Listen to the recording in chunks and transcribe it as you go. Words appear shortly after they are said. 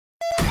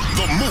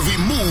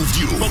heavy moved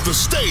you, but the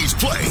stage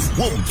play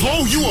will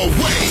blow you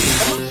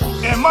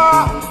away. Am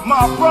I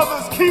my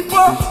brother's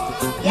keeper?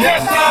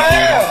 Yes, I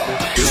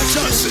am. It's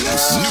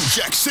Johnson's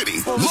New Jack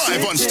City,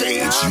 live on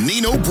stage,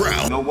 Nino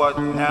Brown. You know what?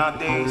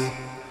 Nowadays,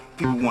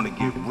 people want to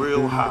get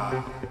real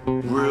high,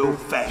 real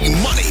fast.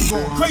 Money.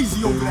 Going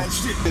crazy over that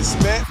shit.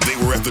 They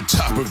were at the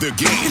top of their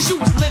game. You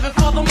was living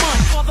for the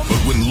money.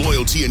 But when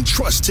loyalty and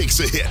trust takes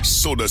a hit,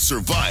 so does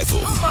survival.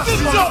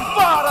 Get your $5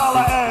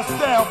 ass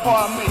down for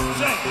I make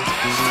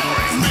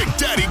change. Big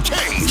Daddy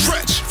Kane,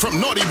 Stretch from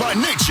Naughty by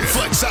Nature,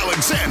 Flex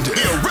Alexander,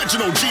 the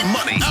original G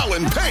Money,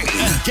 Alan Payne,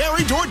 and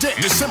Gary Dourdan.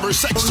 December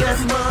 6th.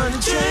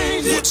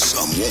 What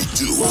some won't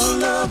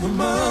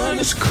do.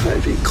 It's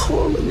crazy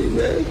calling me,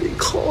 man. They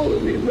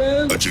calling me,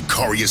 man. A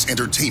Jacarius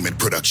Entertainment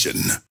production.